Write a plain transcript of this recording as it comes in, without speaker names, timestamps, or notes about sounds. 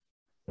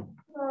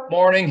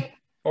Morning.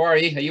 How are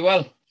you? Are you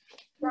well?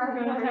 Good,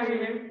 how are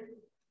you?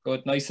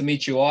 Good. Nice to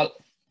meet you all.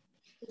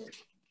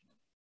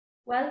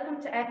 Welcome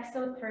to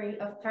episode 3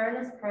 of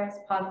Thurles Pres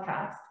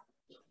Podcast.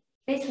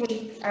 This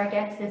week, our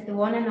guest is the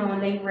one and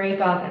only Ray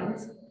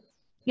Goggins.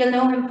 You'll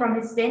know him from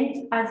his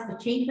stint as the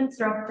Chief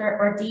Instructor,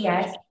 or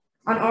DS,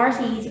 on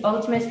RT's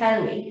Ultimate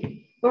Hell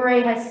Week, but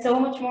Ray has so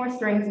much more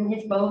strings in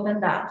his bow than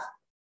that.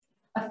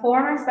 A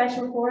former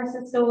Special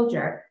Forces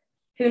soldier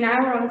who now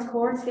runs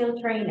core skill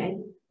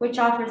training, which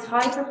offers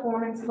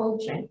high-performance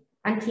coaching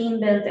and team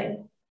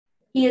building.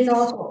 He is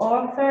also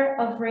author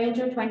of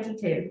Ranger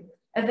 22,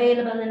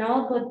 available in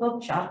all good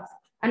bookshops,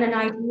 and an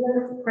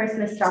ideal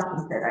Christmas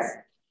stocking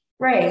filler.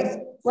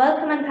 Ray,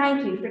 welcome and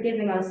thank you for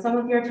giving us some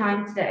of your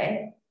time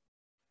today.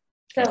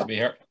 Glad to be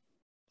here.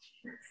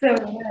 Ray,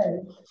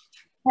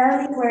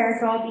 tell me where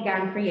it all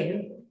began for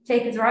you.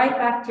 Take us right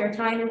back to your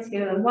time in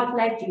school and what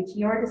led you to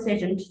your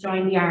decision to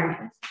join the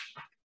Army.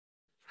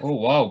 Oh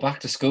wow,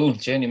 back to school,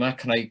 Jenny Mac.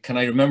 Can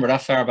I remember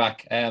that far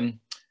back?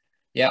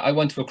 Yeah, I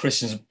went to a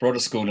Christian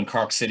Brothers school in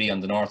Cork City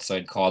on the north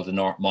side called the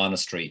North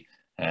Monastery.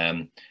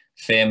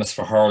 Famous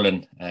for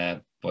hurling,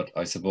 but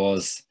I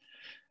suppose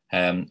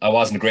I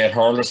wasn't a great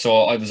hurler,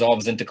 so I was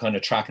always into kind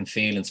of track and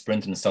field and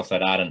sprinting and stuff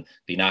like that, and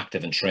being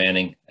active in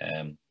training.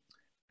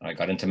 I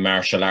got into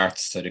martial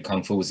arts. I did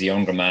Kung Fu as a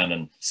younger man,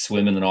 and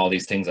swimming and all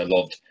these things I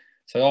loved.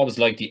 So I always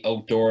liked the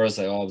outdoors.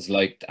 I always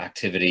liked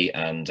activity,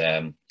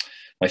 and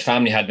my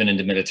family had been in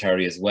the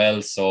military as well.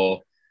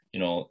 So, you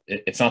know,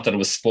 it's not that it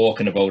was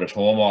spoken about at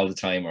home all the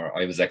time or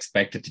I was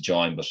expected to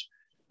join, but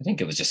I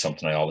think it was just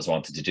something I always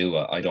wanted to do.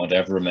 I don't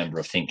ever remember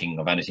of thinking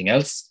of anything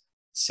else.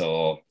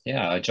 So,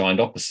 yeah, I joined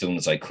up as soon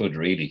as I could,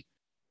 really.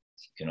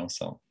 You know,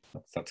 so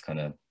that's kind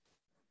of,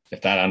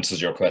 if that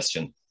answers your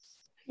question.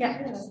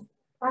 Yeah.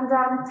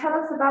 And tell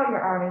us about your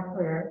Army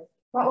career.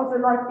 What was it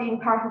like being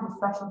part of the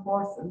Special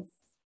Forces?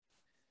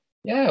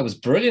 Yeah, it was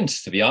brilliant,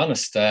 to be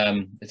honest.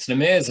 It's an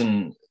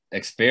amazing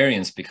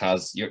experience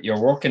because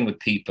you're working with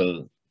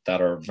people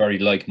that are very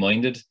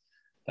like-minded,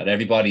 that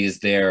everybody is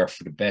there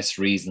for the best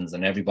reasons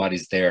and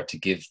everybody's there to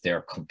give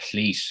their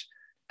complete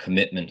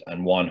commitment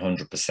and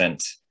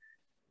 100%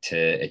 to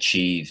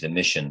achieve the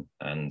mission.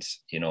 And,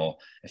 you know,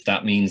 if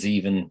that means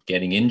even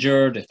getting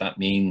injured, if that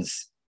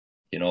means,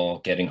 you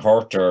know, getting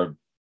hurt or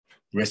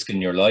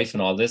risking your life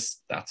and all this,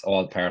 that's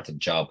all part of the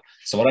job.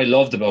 So what I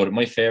loved about it,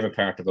 my favorite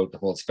part about the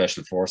whole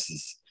Special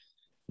Forces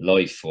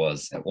life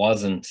was it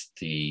wasn't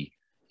the,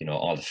 you know,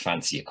 all the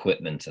fancy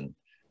equipment and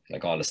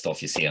like all the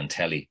stuff you see on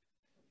telly.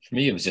 For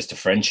me, it was just a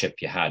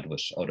friendship you had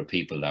with other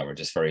people that were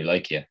just very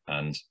like you.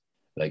 And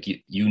like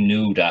you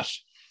knew that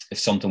if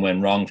something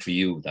went wrong for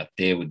you, that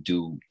they would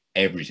do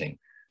everything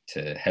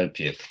to help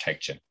you,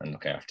 protect you and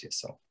look after you.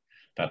 So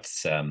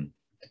that's,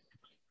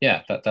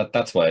 yeah,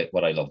 that's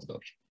what I loved about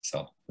it.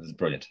 So it was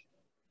brilliant.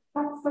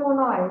 That's so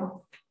nice.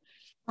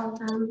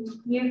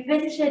 You've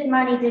visited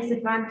many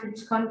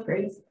disadvantaged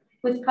countries,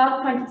 with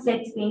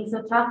COP26 being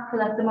so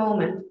topical at the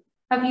moment.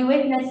 Have you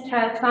witnessed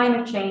how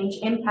climate change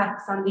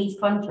impacts on these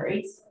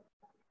countries?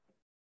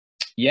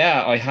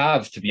 Yeah, I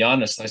have, to be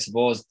honest. I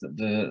suppose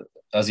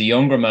as a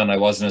younger man, I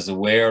wasn't as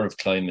aware of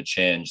climate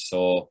change.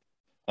 So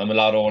I'm a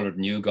lot older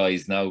than you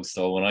guys now.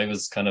 So when I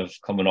was kind of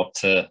coming up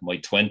to my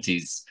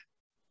 20s,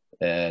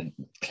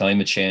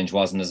 climate change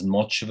wasn't as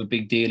much of a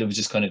big deal. It was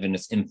just kind of in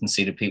its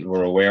infancy that people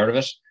were aware of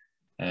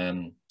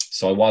it.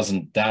 So I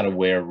wasn't that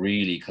aware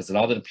really, because a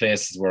lot of the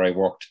places where I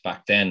worked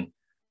back then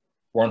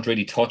weren't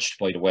really touched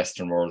by the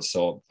Western world.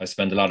 So I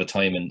spent a lot of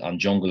time on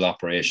jungle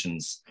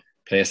operations,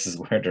 places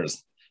where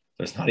there's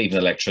not even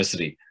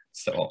electricity.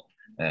 So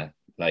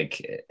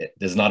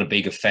there's not a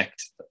big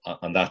effect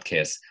on that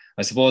case.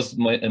 I suppose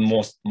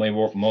in my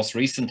most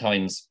recent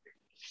times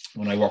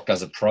when I worked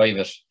as a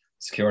private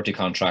security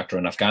contractor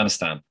in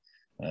Afghanistan,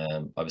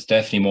 I was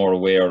definitely more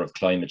aware of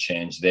climate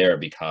change there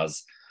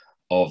because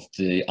of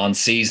the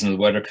unseasonal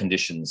weather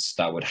conditions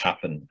that would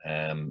happen.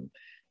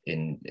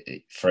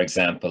 For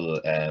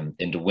example,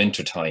 in the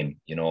winter time,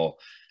 you know,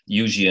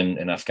 usually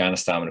in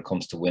Afghanistan when it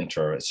comes to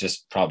winter, it's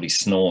just probably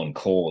snow and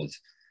cold.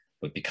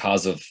 But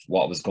because of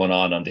what was going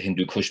on the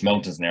Hindu Kush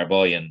mountains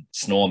nearby and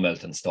snow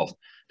melt and stuff,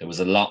 there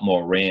was a lot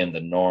more rain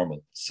than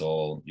normal.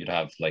 So you'd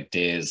have like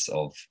days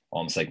of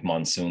almost like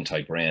monsoon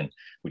type rain,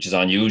 which is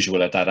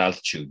unusual at that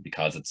altitude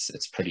because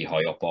it's pretty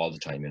high up all the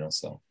time, you know.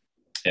 So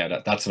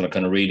yeah, that's when it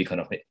kind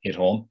of hit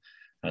home.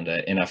 And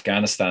in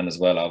Afghanistan as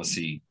well,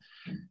 obviously,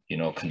 you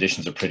know,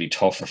 conditions are pretty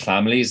tough for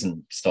families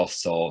and stuff.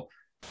 So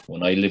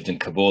when I lived in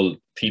Kabul,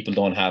 people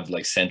don't have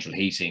like central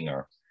heating,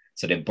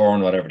 so they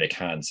burn whatever they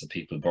can. So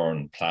people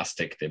burn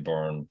plastic, they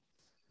burn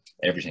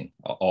everything,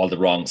 all the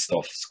wrong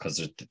stuff,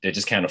 because they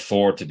just can't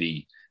afford to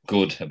be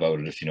good about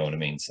it, if you know what I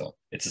mean. So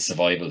it's a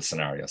survival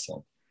scenario.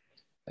 So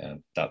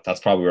that's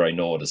probably where I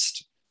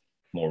noticed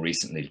more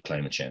recently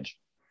climate change.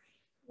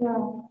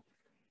 Yeah.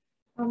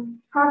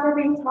 Have there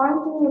been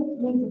times when you've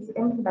needed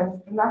to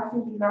implement the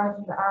lessons you learned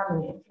in the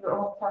Army into your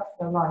own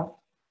personal life?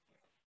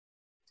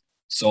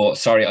 So,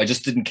 sorry, I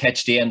just didn't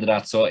catch the end of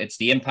that. So it's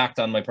the impact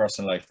on my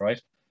personal life, right?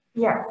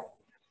 Yes.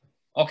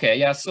 Okay,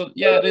 yeah. So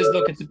yeah, it is.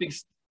 Look,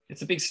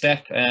 it's a big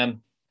step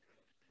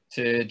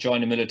to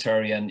join the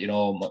military, and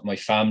my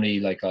family,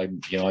 like I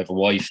have a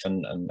wife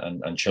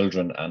and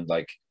children, and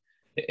like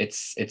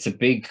it's a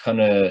big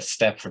kind of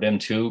step for them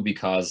too,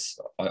 because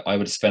I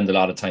would spend a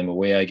lot of time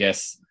away, I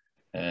guess,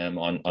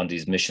 on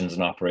these missions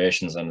and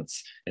operations, and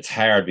it's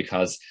hard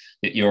because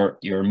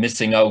you're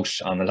missing out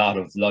on a lot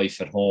of life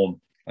at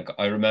home. Like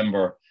I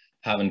remember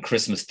having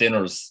Christmas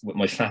dinners with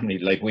my family,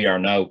 like we are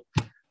now.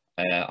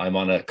 I'm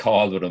on a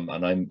call with them,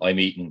 and I'm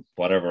eating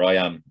whatever I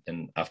am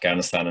in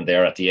Afghanistan, and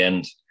they're at the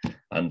end,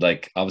 and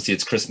like obviously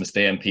it's Christmas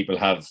Day, and people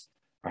are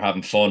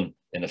having fun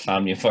in a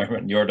family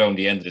environment, and you're down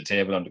the end of the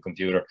table on the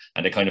computer,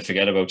 and they kind of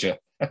forget about you.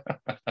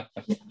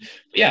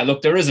 Yeah,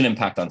 look, there is an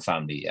impact on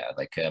family. Yeah,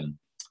 like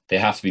they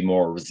have to be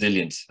more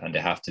resilient, and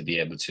they have to be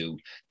able to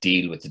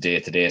deal with the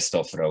day-to-day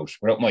stuff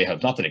without my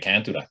help. Not that they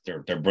can't do that;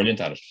 they're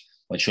brilliant at it.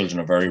 My children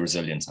are very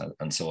resilient,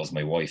 and so is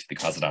my wife,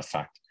 because of that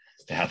fact.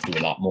 They have to do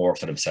a lot more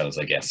for themselves,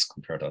 I guess,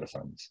 compared to other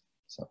families.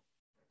 So,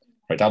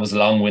 right, that was a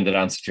long-winded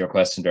answer to your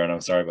question there, and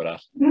I'm sorry about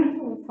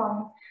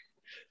that.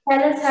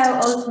 Tell us how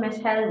Ultimate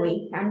Hell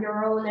Week and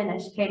your role in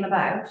it came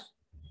about.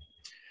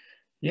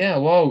 Yeah,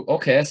 wow.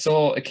 Okay,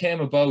 so it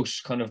came about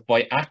kind of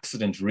by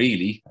accident,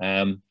 really.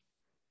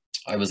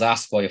 I was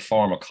asked by a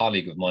former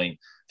colleague of mine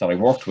that I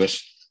worked with,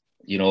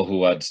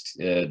 who had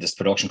this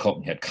production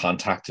company, had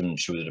contacted him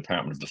through the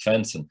Department of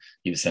Defense, and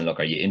he was saying, look,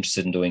 are you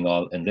interested in doing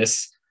all in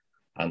this?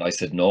 And I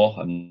said, no,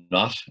 I'm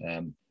not.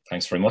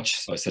 Thanks very much.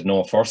 So I said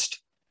no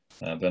first.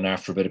 Then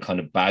after a bit of kind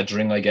of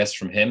badgering, I guess,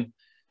 from him,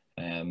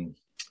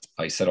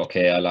 I said,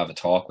 okay, I'll have a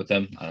talk with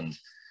them. And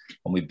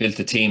when we built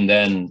the team,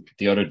 then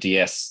the other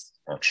DS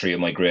are three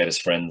of my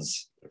greatest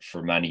friends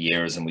for many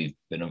years. And we've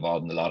been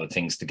involved in a lot of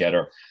things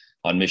together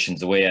on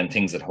missions away and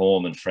things at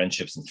home and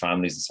friendships and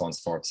families and so on and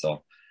so forth.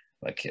 So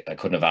like I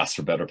couldn't have asked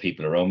for better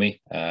people around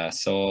me.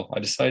 So I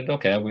decided,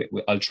 okay,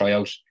 I'll try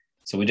out.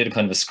 So we did a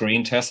kind of a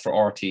screen test for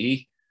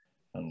RTE.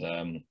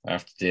 And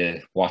after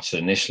they watched it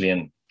initially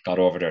and got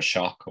over their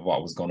shock of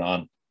what was going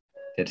on,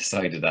 they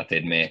decided that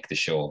they'd make the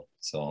show.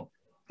 So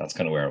that's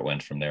kind of where it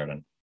went from there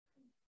then.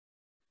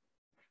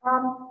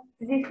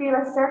 Did you feel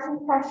a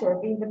certain pressure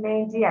being the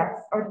main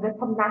DS, or did it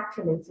come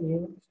naturally to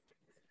you?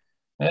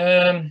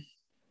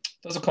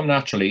 Does it come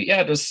naturally?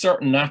 Yeah, there's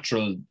certain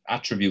natural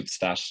attributes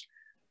that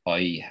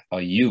I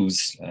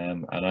use,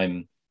 and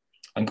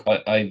I've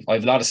a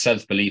lot of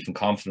self-belief and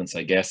confidence,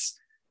 I guess.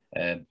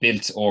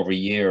 Built over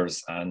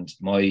years, and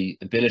my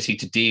ability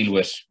to deal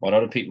with what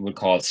other people would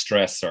call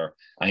stress or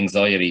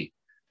anxiety,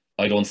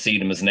 I don't see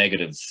them as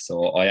negatives.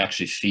 So I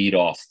actually feed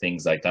off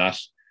things like that.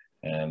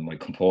 My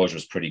composure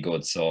is pretty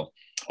good. So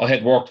I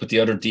had worked with the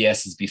other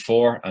DSs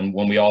before, and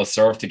when we all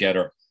served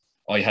together,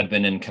 I had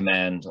been in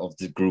command of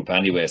the group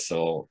anyway.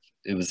 So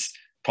it was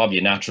probably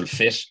a natural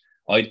fit.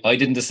 I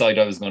didn't decide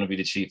I was going to be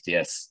the chief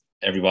DS.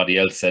 Everybody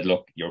else said,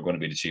 look, you're going to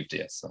be the chief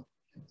DS. So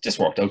it just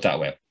worked out that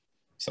way.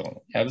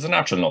 So yeah, it was a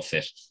natural enough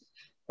fit.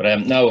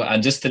 But no,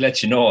 and just to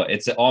let you know,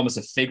 it's almost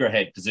a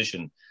figurehead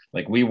position.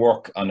 Like we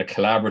work on a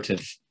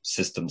collaborative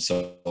system.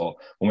 So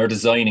when we're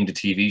designing the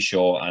TV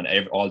show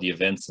and all the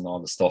events and all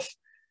the stuff,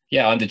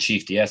 yeah, I'm the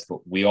chief DS,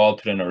 but we all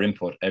put in our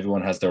input.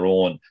 Everyone has their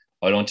own.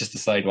 I don't just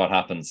decide what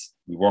happens.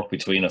 We work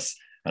between us.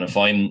 And if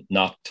I'm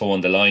not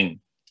towing the line,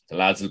 the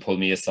lads will pull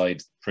me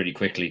aside pretty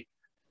quickly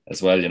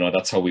as well.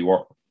 That's how we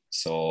work.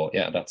 So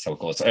yeah, that's how it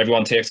goes. So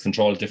everyone takes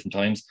control at different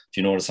times. If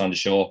you notice on the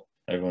show,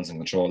 everyone's in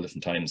control at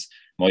different times.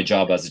 My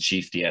job as a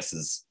chief DS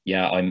is,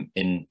 yeah, I'm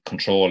in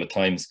control at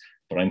times,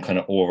 but I'm kind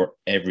of over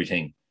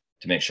everything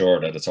to make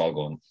sure that it's all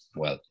going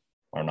well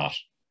or not.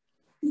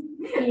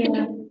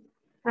 Yeah.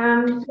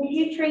 Did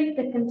you treat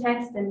the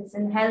contestants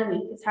in Hell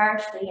Week as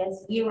harshly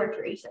as you were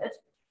treated?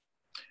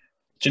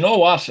 Do you know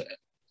what?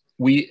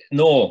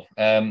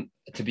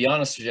 To be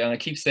honest with you, and I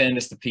keep saying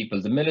this to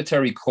people, the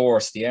military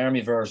course, the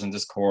army version of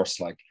this course,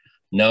 like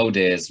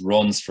nowadays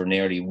runs for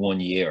nearly 1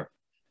 year.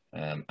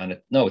 And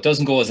it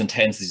doesn't go as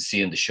intense as you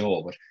see in the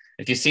show. But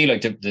if you see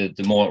like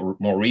the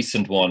more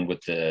recent one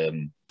with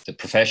the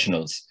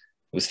professionals,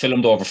 it was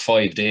filmed over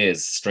 5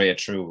 days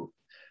straight through.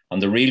 On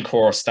the real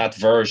course, that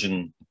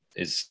version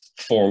is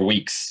 4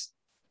 weeks.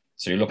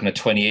 So you're looking at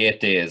 28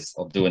 days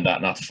of doing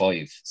that, not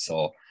 5.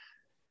 So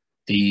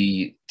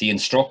the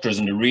instructors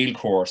in the real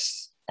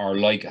course are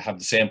have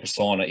the same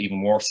persona,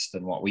 even worse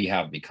than what we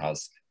have,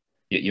 because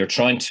you're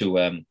trying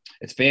to,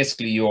 it's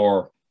basically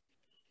your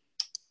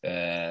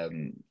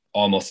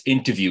almost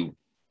interview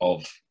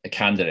of a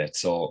candidate.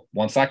 So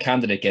once that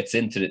candidate gets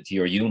into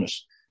your unit,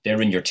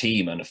 they're in your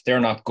team, and if they're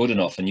not good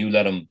enough and you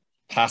let them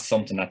pass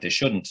something that they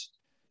shouldn't,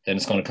 then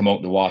it's going to come out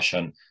in the wash.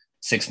 And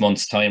 6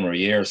 months' time or a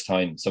year's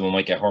time, someone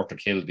might get hurt or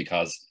killed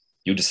because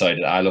you decided,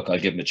 look, I'll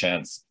give them a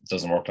chance. It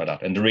doesn't work like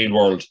that. In the real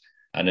world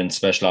and in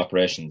special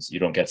operations, you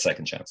don't get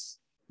second chance.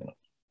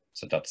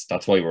 So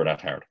that's why we're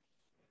that hard.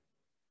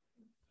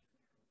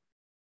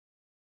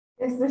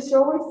 Is the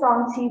show we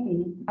saw on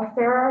TV a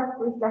fairer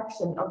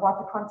reflection of what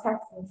the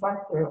contestants went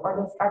through, or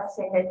does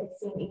editing make it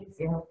seem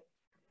easier?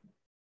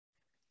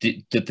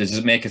 Does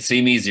it make it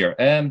seem easier?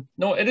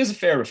 No, it is a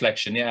fair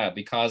reflection, yeah,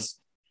 because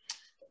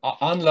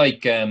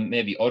unlike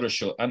maybe other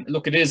shows, and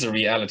look, it is a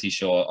reality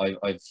show.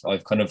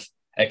 I've kind of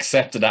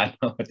accepted that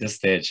now at this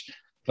stage,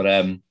 but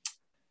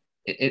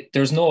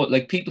there's no,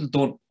 like, people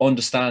don't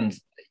understand.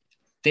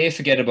 They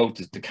forget about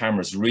the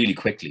cameras really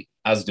quickly,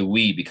 as do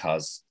we,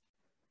 because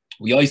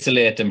we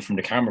isolate them from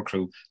the camera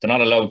crew. They're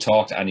not allowed to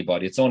talk to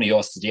anybody. It's only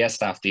us. The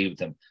staff deal with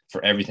them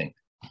for everything.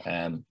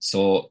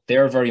 So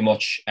they're very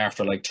much,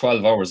 after like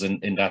 12 hours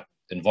in that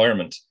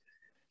environment,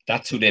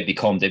 that's who they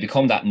become. They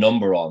become that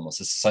number almost.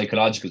 It's a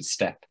psychological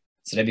step.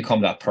 So they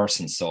become that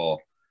person. So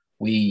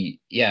we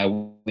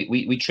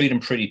treat them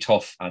pretty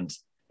tough, and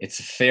it's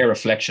a fair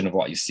reflection of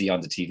what you see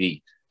on the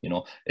TV. You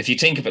know, if you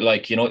think of it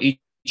like, you know, each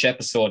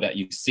episode that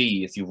you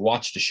see, if you've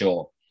watched the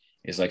show,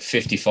 is like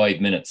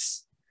 55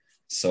 minutes.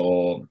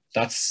 So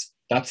that's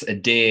a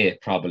day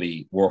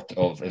probably worth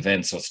of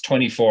events. So it's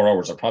 24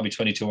 hours, or probably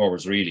 22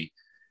 hours really,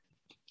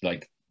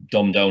 like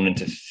dumbed down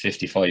into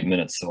 55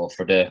 minutes. So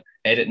for the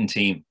editing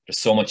team, there's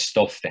so much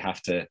stuff they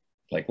have to,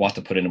 like, what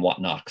to put in and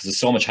what not, because there's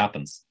so much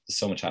happens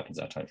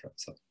that time frame.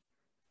 So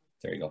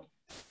there you go.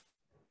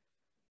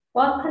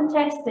 What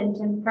contestant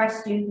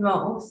impressed you the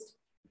most?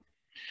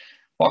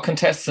 What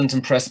contestant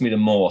impressed me the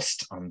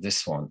most on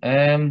this one?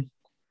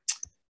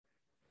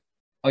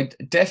 I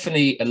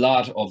definitely a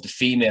lot of the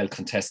female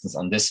contestants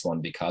on this one,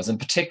 because in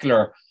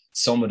particular,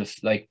 some of the,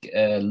 like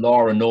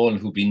Laura Nolan,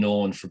 who'd be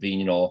known for being,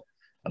 you know,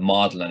 a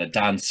model and a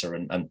dancer,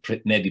 and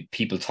maybe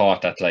people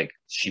thought that, like,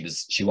 she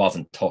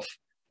wasn't tough.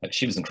 Like,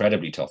 she was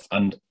incredibly tough.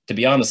 And to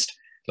be honest,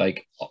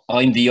 like,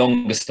 I'm the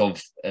youngest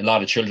of a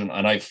lot of children,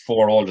 and I have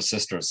 4 older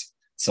sisters,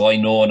 so I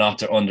know not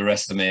to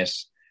underestimate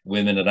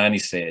women at any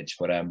stage.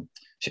 But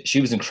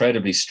she was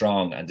incredibly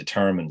strong and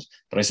determined.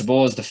 But I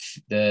suppose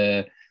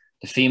the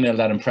female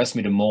that impressed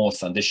me the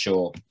most on this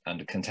show, and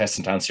the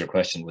contestant, to answer your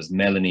question, was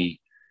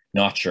Melanie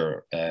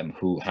Notcher,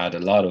 who had a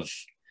lot of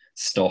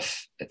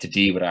stuff to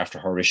deal with after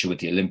her issue with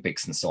the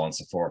Olympics and so on and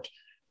so forth.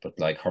 But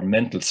like, her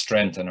mental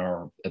strength and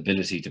her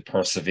ability to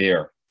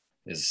persevere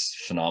is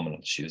phenomenal.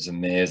 She was an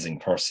amazing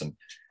person,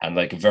 and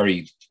like,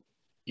 very,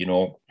 you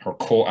know,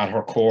 at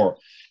her core,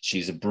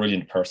 she's a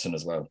brilliant person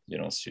as well. You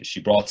know,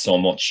 she brought so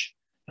much,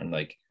 and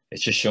like, it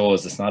just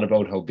shows it's not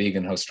about how big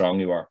and how strong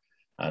you are.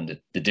 And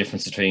the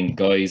difference between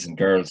guys and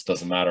girls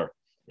doesn't matter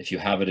if you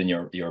have it in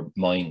your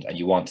mind and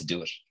you want to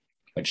do it.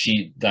 Like,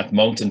 that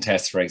mountain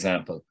test, for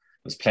example,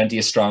 there was plenty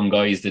of strong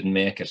guys didn't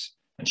make it,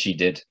 and she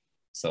did.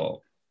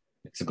 So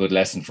it's a good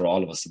lesson for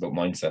all of us about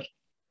mindset.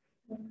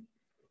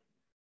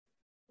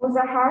 Was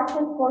it hard to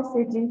enforce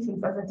your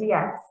duties as a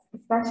DS,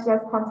 especially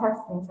as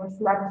contestants were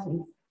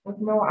celebrities with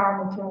no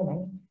army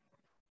training?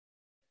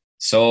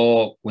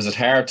 So was it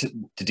hard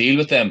to deal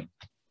with them?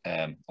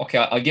 Okay,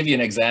 I'll give you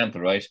an example,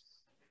 right?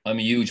 I'm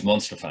a huge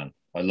Munster fan.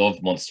 I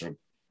love Munster.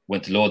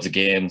 Went to loads of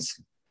games.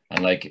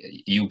 And like,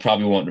 you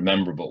probably won't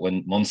remember, but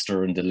when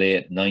Munster in the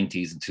late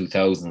 90s and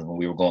 2000s, when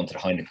we were going to the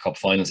Heineken Cup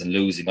finals and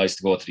losing, I used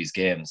to go to these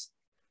games.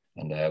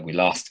 And we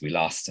lost.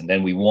 And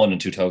then we won in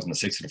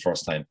 2006 for the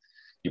first time.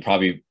 You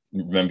probably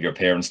remember your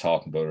parents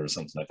talking about it or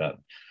something like that.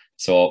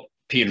 So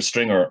Peter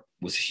Stringer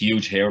was a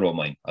huge hero of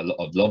mine. I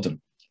loved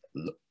him.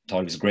 Thought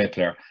he was a great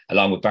player,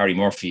 along with Barry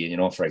Murphy, you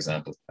know, for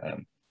example.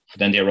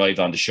 Then they arrived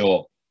on the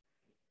show,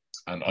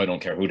 and I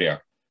don't care who they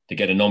are. They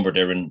get a number,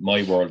 they're in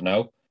my world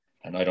now,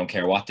 and I don't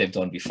care what they've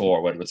done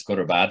before, whether it's good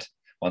or bad.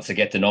 Once they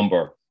get the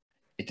number,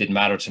 it didn't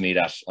matter to me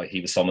that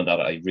he was someone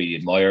that I really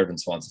admired and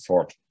so on and so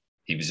forth.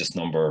 He was just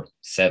number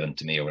 7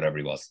 to me, or whatever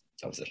he was.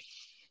 That was it.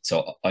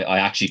 So I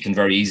actually can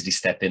very easily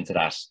step into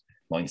that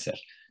mindset.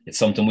 It's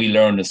something we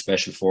learned in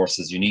Special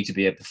Forces. You need to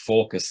be able to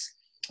focus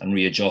and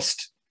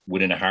readjust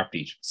within a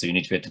heartbeat. So you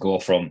need to be able to go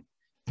from,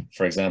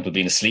 for example,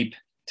 being asleep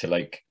to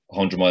like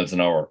 100 miles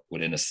an hour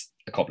within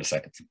a couple of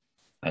seconds.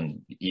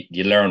 And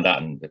you learn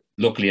that, and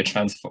luckily it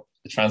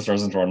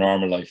transfers into our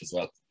normal life as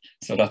well.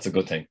 So that's a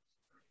good thing.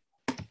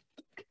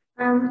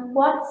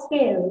 What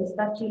skills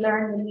that you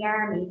learned in the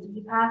army did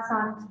you pass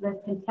on to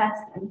the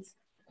contestants?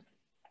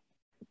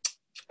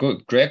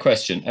 Good, great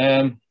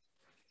question.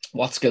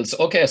 What skills?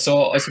 Okay,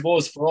 so I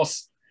suppose for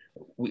us,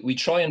 we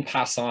try and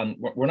pass on.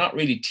 We're not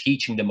really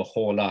teaching them a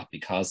whole lot,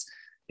 because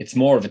it's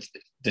more of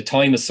the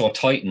time is so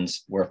tightened.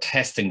 We're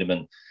testing them,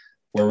 and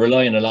we're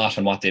relying a lot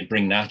on what they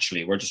bring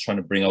naturally. We're just trying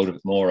to bring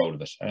more out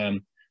of it.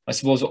 I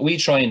suppose what we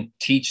try and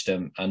teach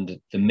them, and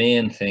the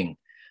main thing,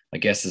 I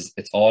guess, is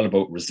it's all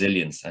about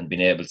resilience and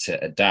being able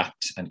to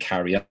adapt and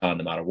carry on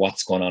no matter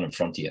what's going on in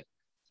front of you.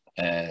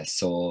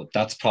 So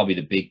that's probably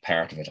the big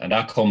part of it. And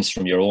that comes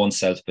from your own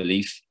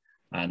self-belief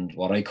and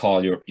what I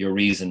call your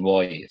reason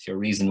why. If your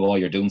reason why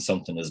you're doing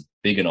something is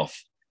big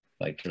enough,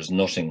 like, there's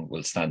nothing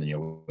will stand in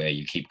your way.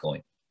 You keep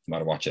going, no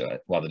matter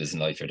what it is in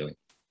life you're doing.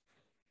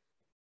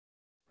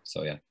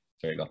 So yeah,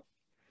 there you go.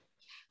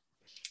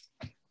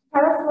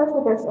 Tell us a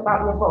little bit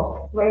about your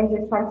book,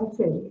 Ranger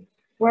 22.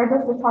 Where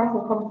does the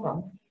title come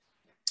from?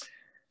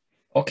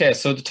 Okay,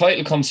 so the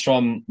title comes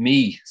from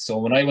me. So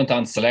when I went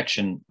on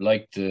selection,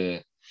 like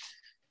the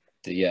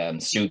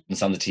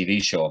students on the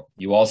TV show,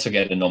 you also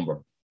get a number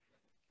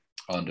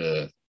on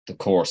the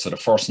course. So the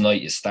first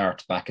night you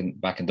start, back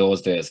in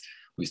those days,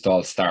 we used to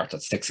all start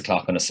at 6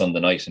 o'clock on a Sunday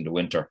night in the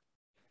winter.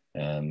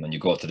 And you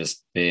go to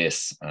this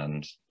base,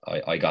 and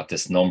I got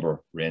this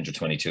number, Ranger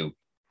 22.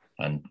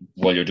 And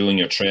while you're doing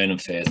your training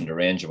phase in the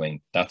Ranger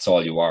wing, that's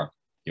all you are.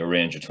 You're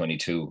Ranger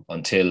 22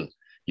 until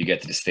you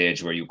get to the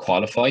stage where you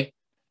qualify.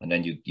 And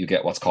then you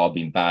get what's called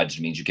being badged.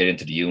 It means you get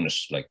into the unit,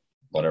 like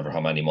whatever,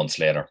 how many months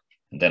later.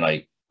 And then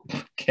I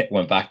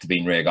went back to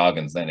being Ray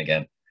Goggins then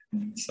again.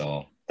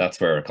 So that's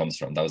where it comes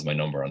from. That was my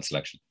number on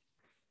selection.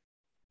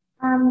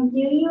 Do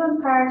you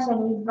impart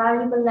any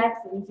valuable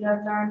lessons you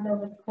have learned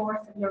over the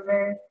course of your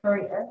various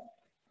career?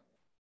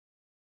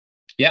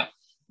 Yeah,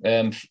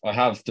 I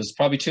have. There's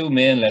probably two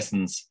main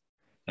lessons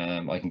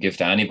I can give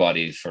to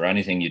anybody for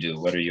anything you do,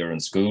 whether you're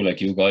in school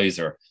like you guys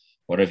or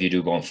whatever you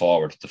do going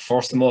forward. The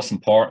first and most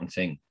important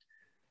thing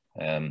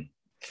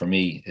for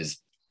me is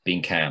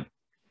being calm.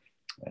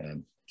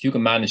 If you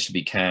can manage to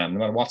be calm, no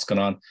matter what's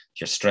going on, if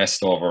you're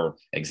stressed over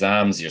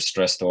exams, you're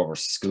stressed over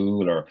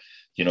school, or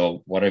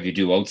whatever you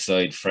do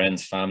outside,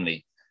 friends,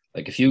 family,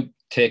 like if you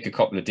take a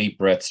couple of deep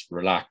breaths,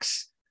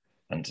 relax,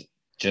 and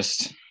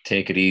just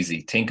take it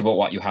easy. Think about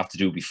what you have to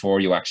do before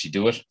you actually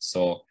do it.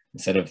 So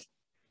instead of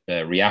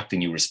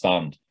reacting, you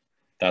respond.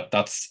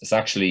 It's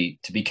actually,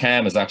 to be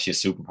calm is actually a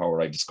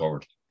superpower I've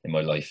discovered in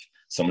my life.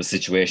 Some of the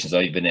situations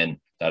I've been in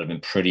that have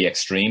been pretty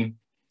extreme,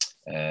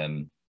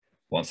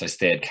 once I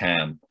stayed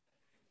calm,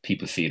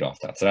 people feed off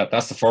that. So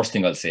that's the first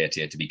thing I'll say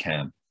to you, to be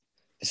calm.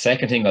 The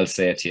second thing I'll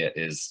say to you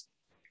is,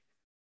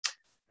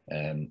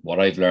 what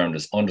I've learned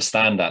is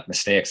understand that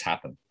mistakes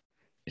happen.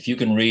 If you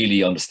can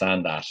really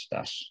understand that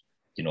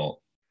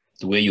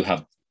the way you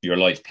have your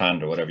life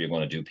planned or whatever you're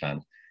going to do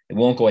planned, it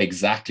won't go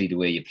exactly the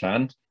way you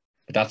planned,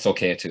 but that's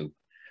okay too.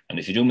 And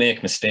if you do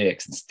make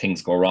mistakes and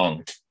things go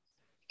wrong,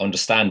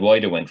 understand why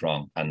they went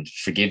wrong and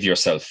forgive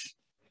yourself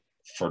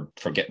for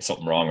getting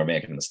something wrong or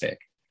making a mistake.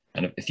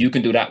 And if you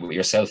can do that with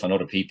yourself and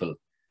other people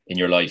in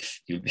your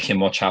life, you'll be a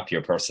much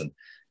happier person.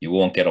 You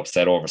won't get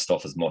upset over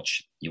stuff as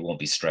much. You won't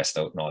be stressed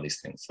out and all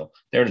these things. So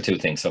they're the two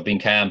things. So being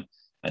calm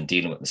and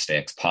dealing with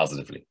mistakes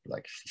positively.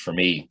 Like for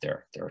me,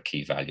 they're a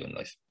key value in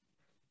life.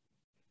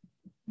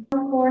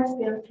 Core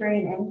skill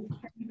training.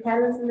 Can you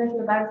tell us a little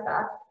about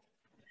that?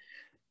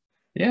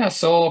 Yeah,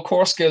 so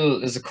Core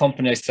Skill is a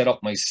company I set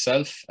up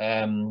myself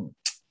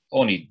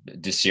only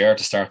this year,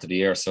 to start of the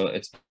year. So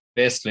it's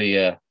basically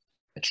a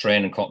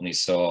training company.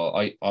 So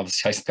I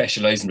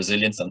specialize in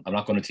resilience. I'm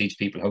not going to teach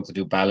people how to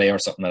do ballet or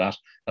something like that.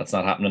 That's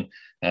not happening.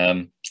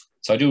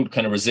 So I do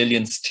kind of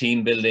resilience,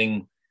 team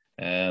building,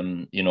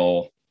 high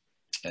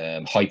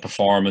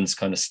performance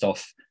kind of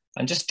stuff,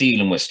 and just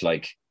dealing with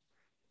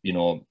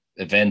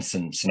events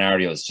and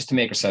scenarios just to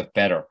make yourself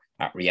better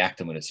at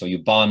reacting with it. So you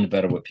bond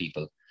better with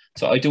people.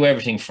 So I do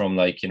everything from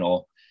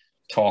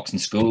talks in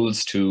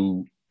schools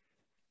to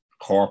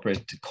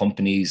corporate to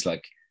companies,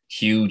 like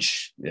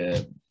huge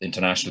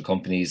international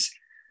companies,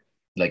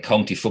 like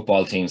county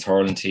football teams,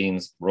 hurling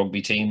teams,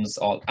 rugby teams,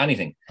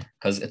 anything.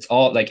 Because it's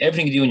all like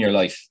everything you do in your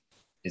life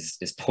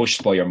is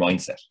pushed by your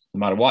mindset. No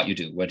matter what you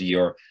do, whether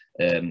you're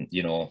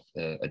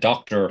a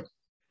doctor,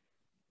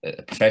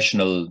 a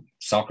professional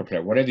soccer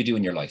player, whatever you do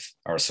in your life,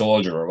 or a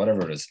soldier or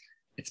whatever it is,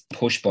 it's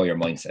pushed by your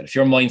mindset. If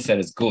your mindset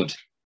is good,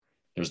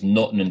 there's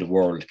nothing in the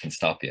world can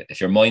stop you.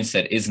 If your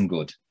mindset isn't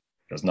good,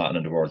 there's nothing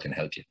in the world can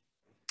help you.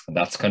 And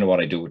that's kind of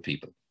what I do with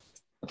people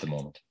at the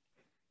moment.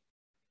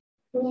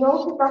 We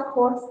noted that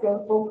core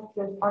skill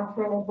focuses on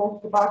training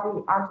both the body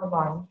and the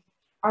mind.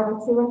 Are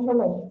the two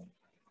interlinked?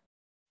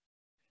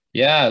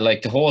 Yeah,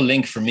 like the whole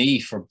link for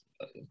me,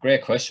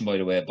 great question, by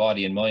the way,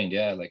 body and mind.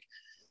 Yeah, like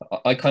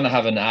I kind of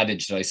have an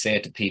adage that I say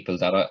to people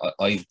that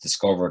I've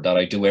discovered that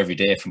I do every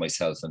day for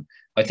myself. And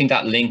I think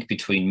that link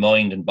between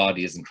mind and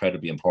body is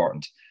incredibly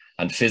important.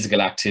 And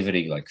physical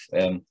activity, look,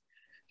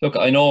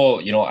 I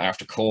know,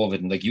 after COVID,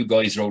 and like you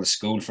guys are out of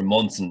school for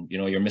months and,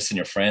 you're missing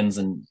your friends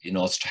and,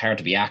 it's hard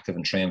to be active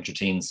and train with your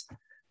teens.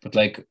 But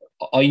like,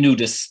 I knew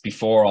this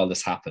before all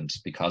this happened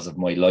because of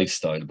my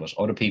lifestyle, but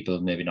other people,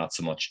 maybe not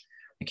so much.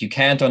 Like, you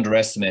can't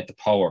underestimate the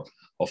power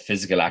of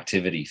physical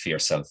activity for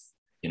yourself,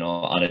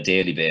 on a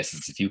daily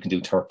basis. If you can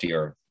do 30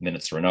 or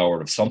minutes or an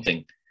hour of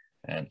something,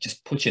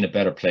 just put you in a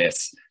better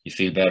place, you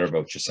feel better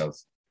about yourself.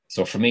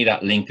 So for me,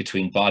 that link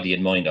between body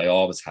and mind, I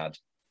always had.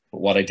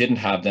 But what I didn't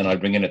have, then I'll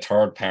bring in a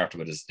third part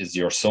of it, is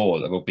your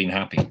soul, about being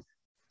happy.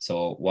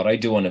 So what I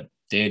do on a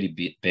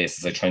daily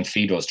basis, I try and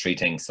feed those three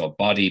things. So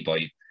body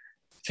by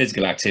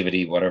physical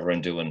activity, whatever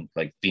I'm doing,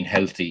 like being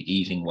healthy,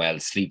 eating well,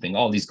 sleeping,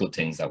 all these good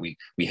things that we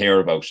hear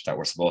about that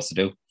we're supposed to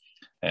do.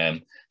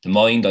 The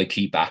mind I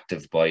keep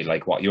active by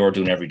like what you're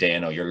doing every day.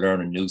 Now you're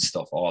learning new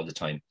stuff all the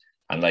time.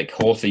 And like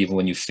hopefully even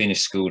when you finish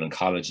school and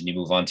college and you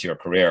move on to your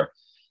career,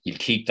 you'll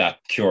keep that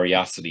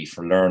curiosity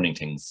for learning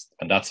things.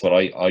 And that's what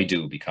I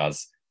do,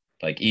 because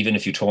like, even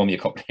if you told me a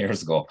couple of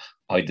years ago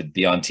I'd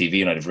be on TV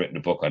and I'd have written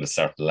a book, I'd have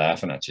started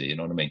laughing at you, you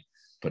know what I mean?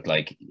 But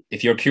like,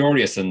 if you're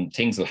curious and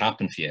things will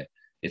happen for you,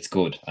 it's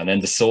good. And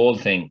then the soul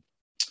thing,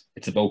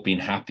 it's about being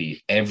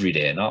happy every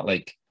day, not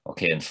like,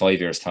 okay, in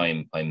 5 years'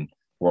 time, I'm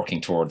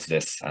working towards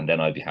this and then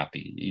I'll be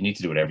happy. You need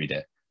to do it every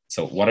day.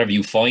 So whatever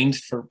you find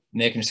for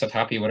making yourself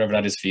happy, whatever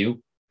that is for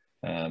you,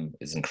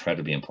 is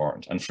incredibly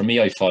important. And for me,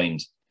 I find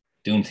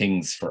doing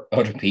things for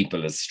other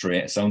people is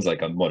straight. It sounds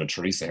like I'm Mother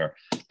Teresa here,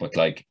 but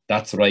like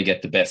that's what I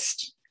get the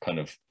best kind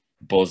of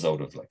buzz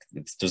out of. Like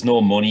there's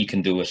no money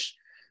can do it.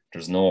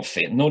 There's no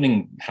faith.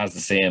 Nothing has the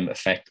same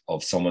effect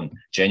of someone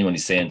genuinely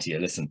saying to you,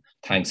 listen,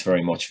 thanks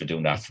very much for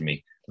doing that for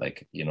me.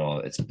 Like, you know,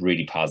 it's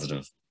really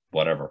positive,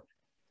 whatever.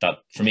 That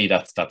for me,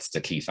 that's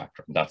the key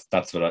factor.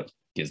 That's what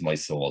gives my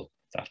soul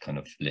that kind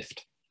of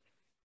lift.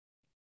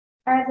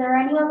 Are there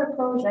any other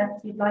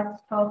projects you'd like to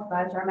talk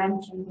about or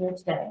mention here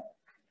today?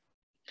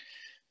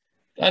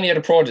 Any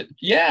other project?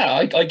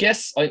 Yeah, I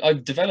guess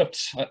I've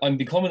developed. I'm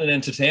becoming an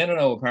entertainer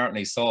now,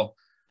 apparently. So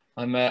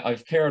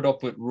I've paired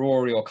up with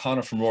Rory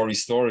O'Connor from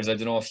Rory's Stories. I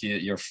don't know if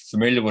you're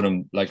familiar with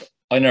him. Like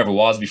I never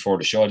was before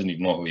the show. I didn't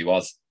even know who he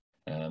was.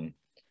 And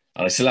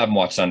I still haven't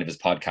watched any of his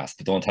podcasts,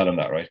 but don't tell him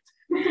that, right?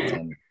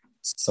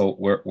 So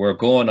we're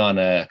going on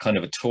a kind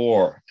of a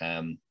tour.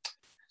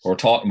 We're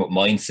talking about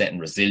mindset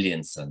and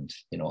resilience, and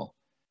you know,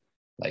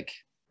 like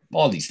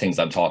all these things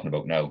I'm talking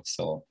about now.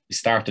 So we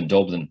start in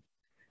Dublin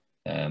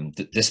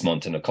this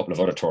month, and a couple of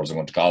other tours. I'm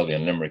going to Galway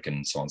and Limerick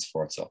and so on and so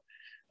forth. So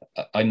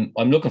I'm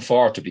looking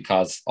forward to it,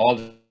 because all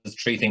the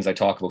three things I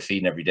talk about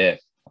feeding every day,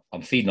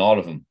 I'm feeding all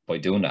of them by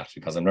doing that,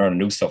 because I'm learning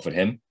new stuff with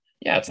him.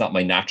 Yeah, it's not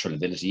my natural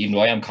ability, even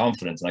though I am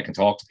confident and I can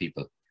talk to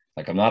people.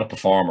 Like I'm not a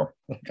performer.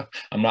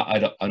 I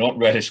don't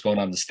relish going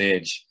on the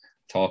stage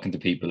talking to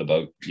people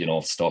about, you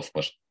know, stuff,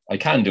 but I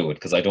can do it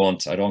because I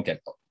don't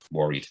get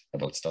worried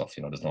about stuff.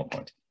 You know, there's no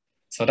point.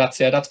 So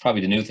that's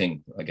probably the new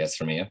thing, I guess,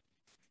 for me. Yeah.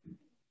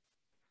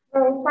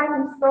 Well, thank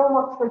you so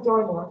much for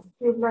joining us.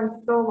 We've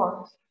learned so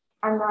much.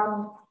 And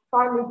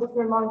finally, just a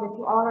reminder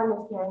to all our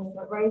listeners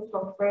that Ray's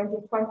book, Ranger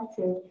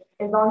 22,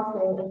 is on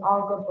sale in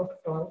all good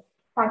bookstores.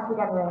 Thanks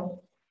again, Ray.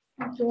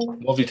 Thank you.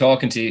 Lovely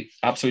talking to you.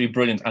 Absolutely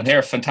brilliant. And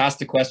here,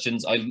 fantastic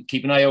questions. I'll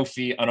keep an eye out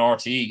for you on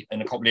RTE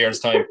in a couple of years'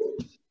 time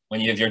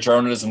when you have your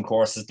journalism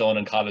courses done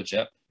in college.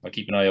 Yeah, I'll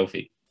keep an eye out for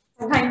you.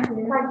 Thank you.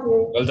 Thank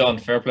you. Well done.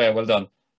 Fair play. Well done.